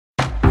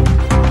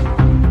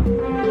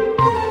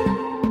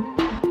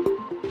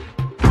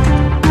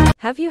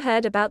Have you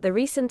heard about the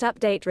recent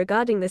update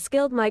regarding the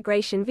skilled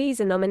migration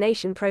visa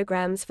nomination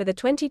programs for the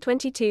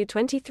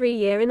 2022-23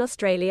 year in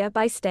Australia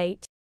by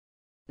state?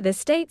 The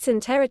states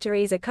and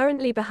territories are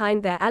currently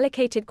behind their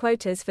allocated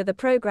quotas for the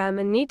program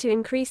and need to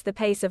increase the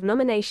pace of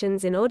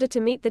nominations in order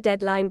to meet the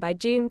deadline by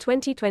June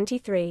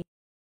 2023.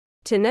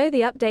 To know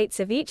the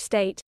updates of each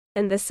state,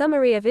 and the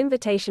summary of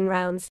invitation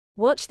rounds,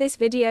 watch this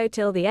video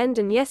till the end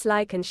and yes,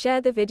 like and share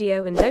the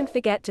video and don't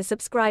forget to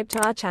subscribe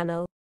to our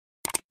channel.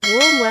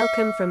 Warm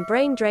welcome from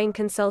Brain Drain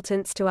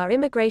Consultants to our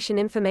immigration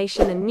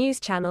information and news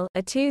channel,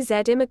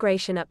 A2Z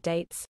Immigration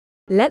Updates.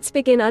 Let's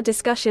begin our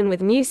discussion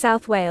with New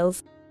South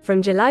Wales.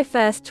 From July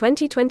 1,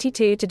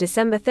 2022 to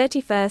December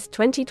 31,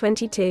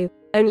 2022,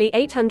 only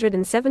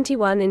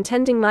 871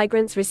 intending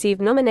migrants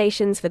received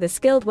nominations for the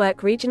Skilled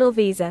Work Regional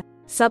Visa,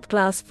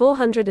 subclass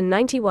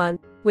 491,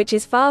 which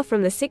is far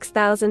from the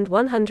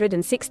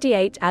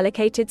 6,168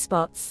 allocated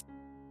spots.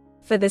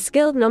 For the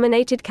skilled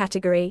nominated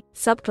category,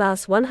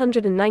 subclass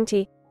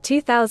 190,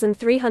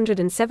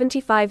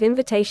 2,375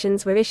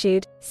 invitations were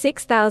issued,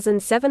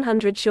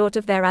 6,700 short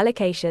of their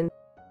allocation.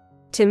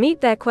 To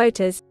meet their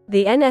quotas,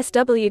 the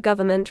NSW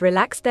government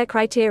relaxed their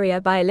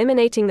criteria by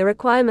eliminating the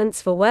requirements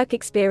for work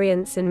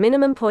experience and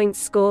minimum points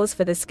scores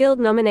for the skilled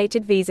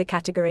nominated visa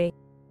category.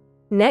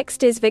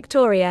 Next is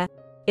Victoria.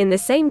 In the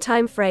same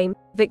time frame,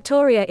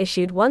 Victoria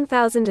issued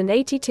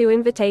 1,082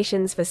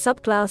 invitations for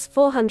subclass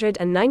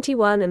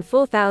 491 and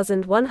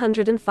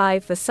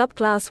 4,105 for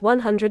subclass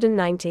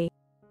 190.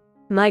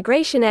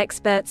 Migration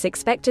experts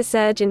expect a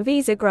surge in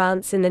visa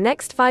grants in the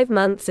next 5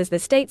 months as the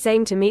states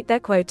aim to meet their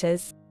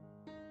quotas.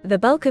 The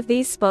bulk of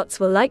these spots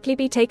will likely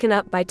be taken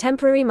up by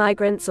temporary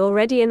migrants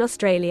already in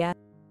Australia.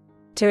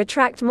 To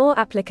attract more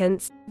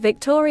applicants,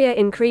 Victoria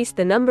increased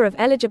the number of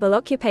eligible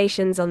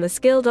occupations on the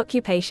skilled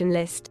occupation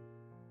list.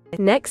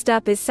 Next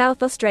up is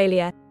South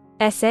Australia.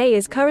 SA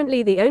is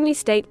currently the only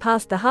state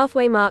past the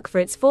halfway mark for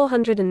its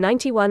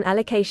 491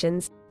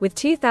 allocations, with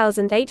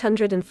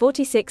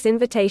 2,846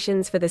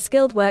 invitations for the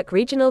Skilled Work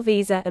Regional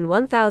Visa and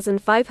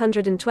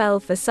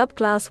 1,512 for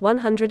subclass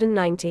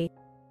 190.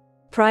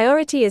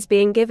 Priority is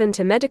being given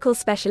to medical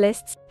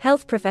specialists,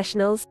 health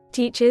professionals,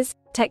 teachers,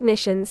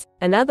 technicians,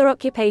 and other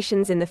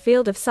occupations in the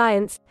field of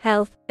science,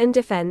 health, and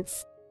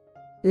defense.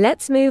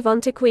 Let's move on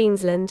to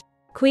Queensland.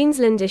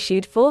 Queensland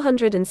issued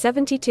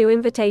 472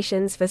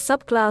 invitations for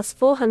subclass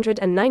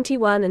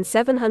 491 and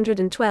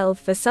 712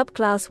 for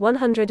subclass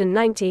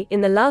 190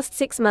 in the last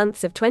 6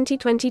 months of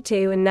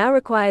 2022 and now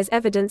requires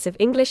evidence of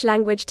English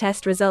language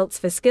test results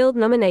for skilled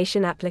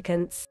nomination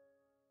applicants.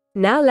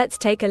 Now let's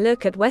take a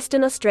look at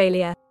Western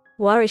Australia.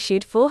 WA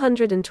issued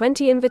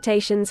 420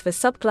 invitations for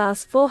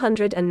subclass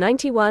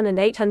 491 and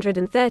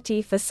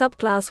 830 for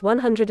subclass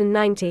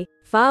 190,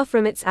 far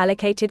from its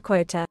allocated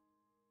quota.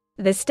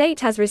 The state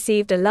has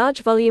received a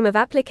large volume of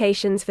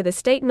applications for the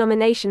State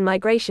Nomination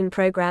Migration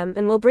Program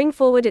and will bring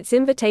forward its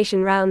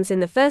invitation rounds in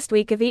the first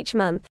week of each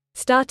month,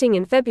 starting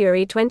in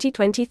February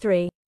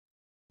 2023.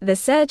 The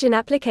surge in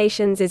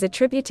applications is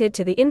attributed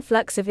to the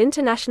influx of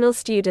international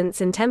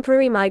students and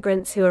temporary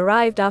migrants who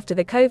arrived after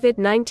the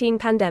COVID-19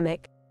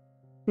 pandemic.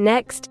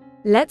 Next,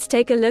 let's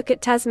take a look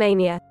at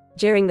Tasmania.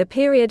 During the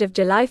period of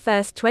July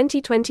 1,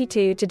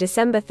 2022 to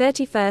December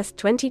 31,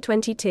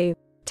 2022,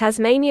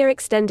 Tasmania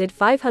extended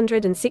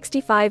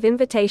 565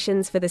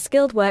 invitations for the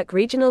Skilled Work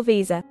Regional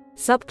Visa,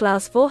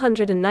 subclass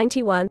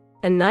 491,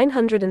 and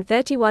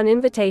 931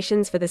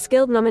 invitations for the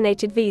Skilled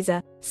Nominated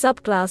Visa,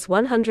 subclass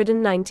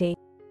 190.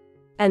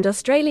 And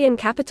Australian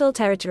Capital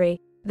Territory.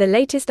 The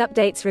latest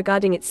updates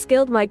regarding its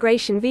skilled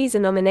migration visa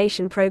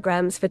nomination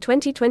programs for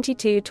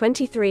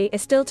 2022-23 are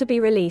still to be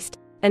released,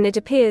 and it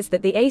appears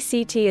that the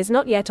ACT is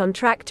not yet on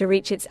track to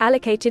reach its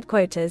allocated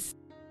quotas.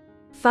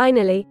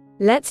 Finally,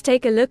 let's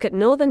take a look at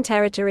Northern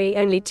Territory.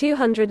 Only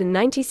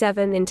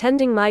 297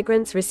 intending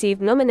migrants received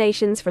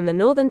nominations from the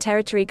Northern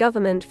Territory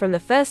government from the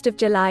 1st of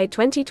July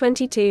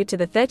 2022 to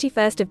the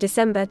 31st of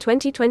December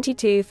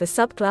 2022 for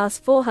subclass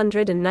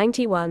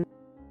 491.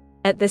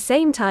 At the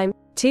same time,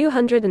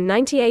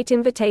 298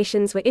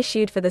 invitations were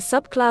issued for the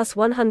subclass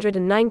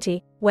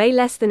 190, way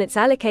less than its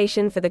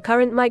allocation for the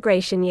current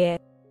migration year.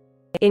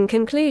 In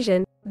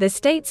conclusion, the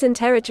states and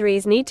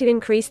territories need to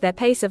increase their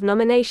pace of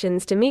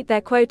nominations to meet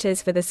their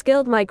quotas for the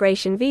skilled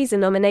migration visa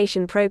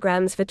nomination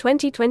programs for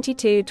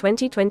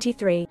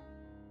 2022-2023.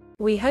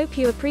 We hope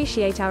you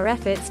appreciate our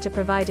efforts to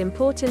provide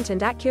important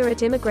and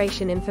accurate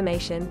immigration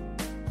information.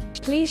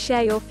 Please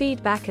share your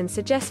feedback and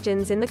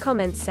suggestions in the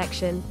comments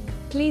section.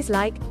 Please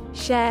like,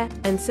 share,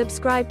 and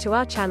subscribe to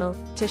our channel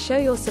to show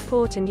your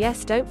support, and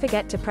yes, don't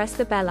forget to press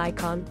the bell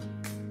icon.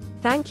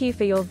 Thank you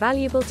for your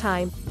valuable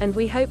time, and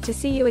we hope to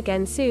see you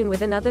again soon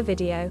with another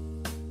video.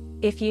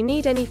 If you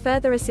need any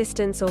further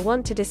assistance or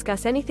want to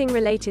discuss anything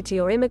related to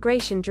your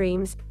immigration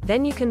dreams,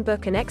 then you can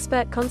book an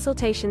expert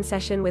consultation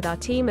session with our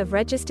team of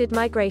registered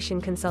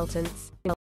migration consultants.